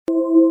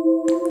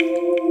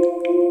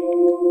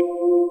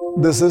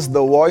This is the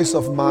voice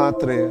of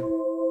Mahatreya.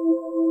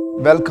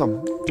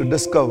 Welcome to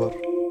discover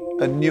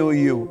a new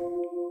you.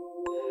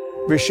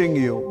 Wishing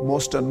you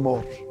most and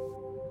more.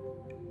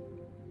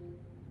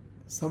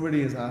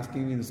 Somebody is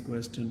asking me this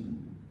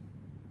question.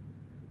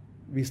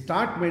 We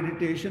start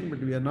meditation, but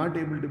we are not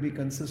able to be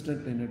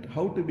consistent in it.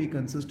 How to be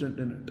consistent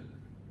in it?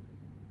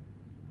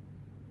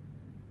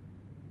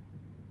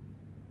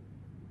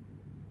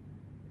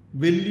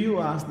 Will you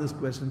ask this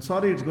question?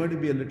 Sorry, it's going to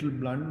be a little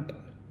blunt,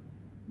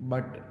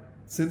 but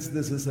since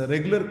this is a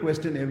regular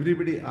question,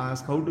 everybody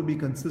asks how to be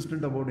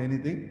consistent about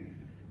anything.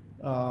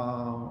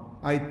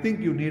 I think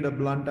you need a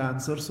blunt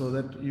answer so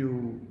that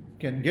you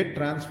can get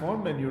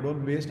transformed and you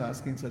don't waste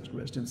asking such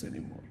questions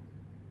anymore.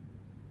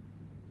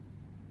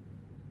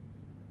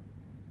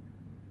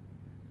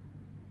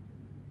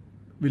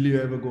 Will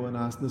you ever go and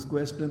ask this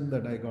question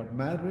that I got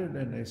married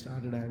and I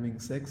started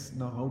having sex?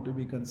 Now, how to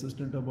be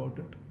consistent about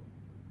it?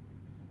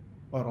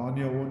 Or on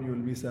your own, you will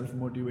be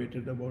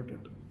self-motivated about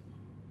it?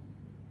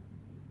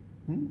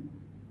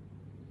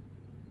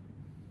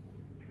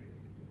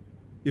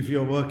 If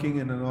you're working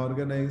in an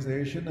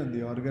organization and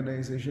the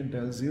organization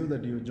tells you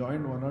that you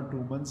joined 1 or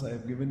 2 months, I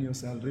have given you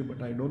salary,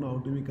 but I don't know how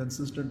to be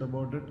consistent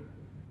about it.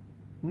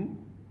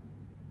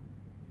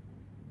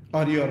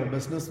 Or you are a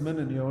businessman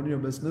and you own your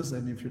business,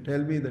 and if you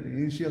tell me that in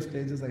initial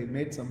stages I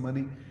made some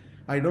money,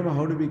 I don't know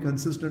how to be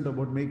consistent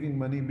about making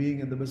money, being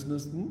in the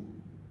business.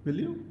 Will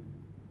you?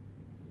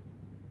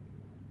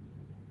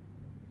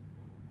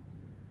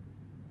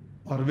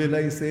 Or will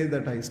I say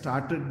that I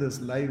started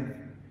this live?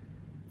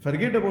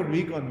 Forget about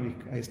week on week.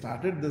 I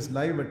started this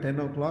live at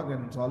 10 o'clock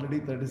and it's already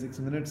 36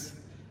 minutes.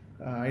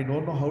 I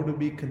don't know how to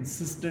be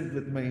consistent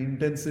with my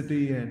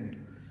intensity and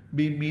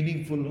be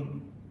meaningful.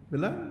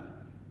 Will I?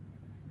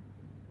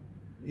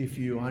 If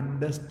you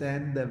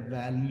understand the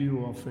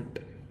value of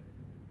it,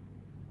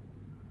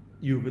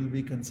 you will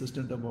be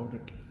consistent about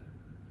it.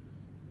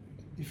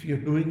 If you're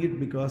doing it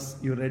because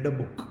you read a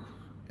book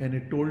and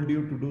it told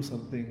you to do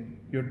something,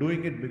 you're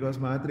doing it because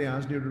Mahatreya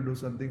asked you to do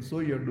something, so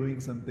you're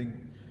doing something.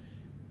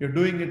 You're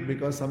doing it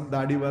because some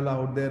dadiwala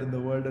out there in the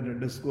world and a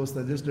discourse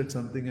suggested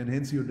something and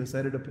hence you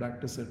decided to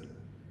practice it.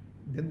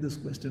 Then this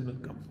question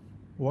will come.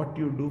 What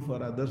you do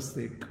for others'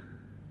 sake.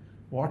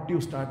 What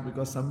you start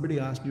because somebody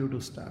asked you to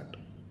start.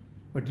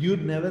 But you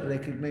never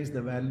recognize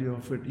the value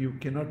of it. You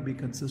cannot be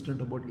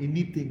consistent about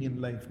anything in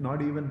life,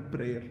 not even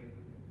prayer.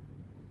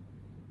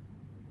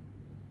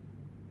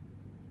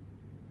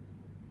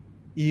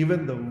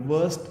 Even the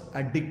worst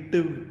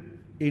addictive,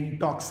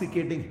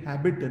 intoxicating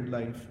habit in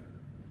life,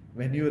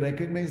 when you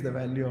recognize the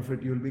value of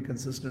it, you will be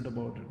consistent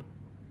about it.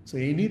 So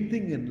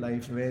anything in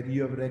life where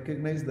you have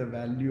recognized the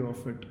value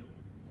of it,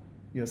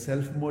 you're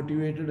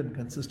self-motivated and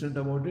consistent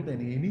about it, and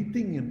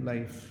anything in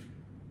life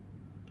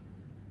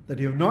that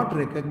you have not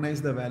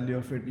recognized the value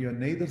of it, you're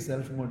neither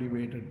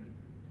self-motivated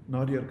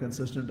nor you're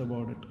consistent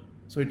about it.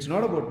 So it's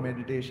not about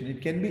meditation.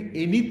 It can be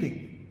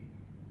anything.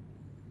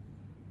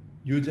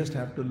 You just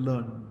have to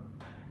learn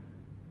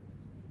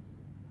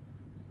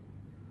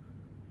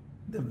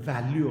the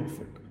value of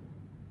it.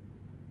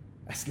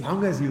 As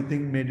long as you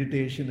think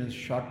meditation is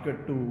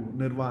shortcut to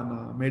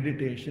nirvana,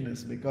 meditation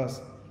is because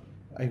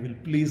I will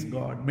please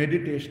God,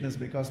 meditation is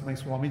because my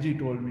Swamiji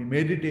told me,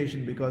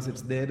 meditation because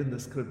it's there in the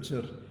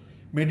scripture,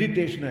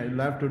 meditation I will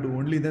have to do,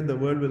 only then the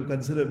world will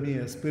consider me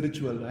as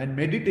spiritual, and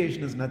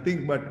meditation is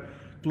nothing but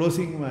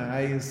closing my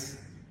eyes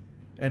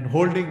and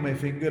holding my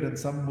finger in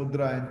some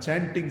mudra and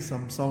chanting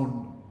some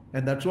sound,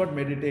 and that's what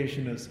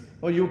meditation is.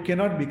 Or you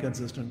cannot be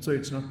consistent, so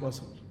it's not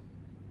possible.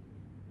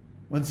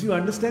 Once you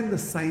understand the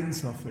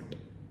science of it,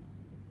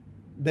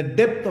 the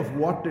depth of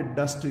what it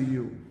does to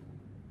you,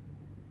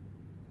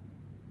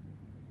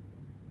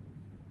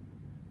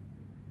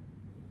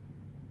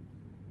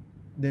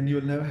 then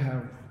you'll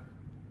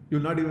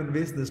not even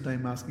waste this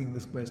time asking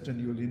this question.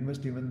 You'll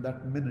invest even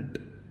that minute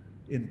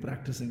in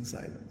practicing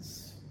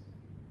silence.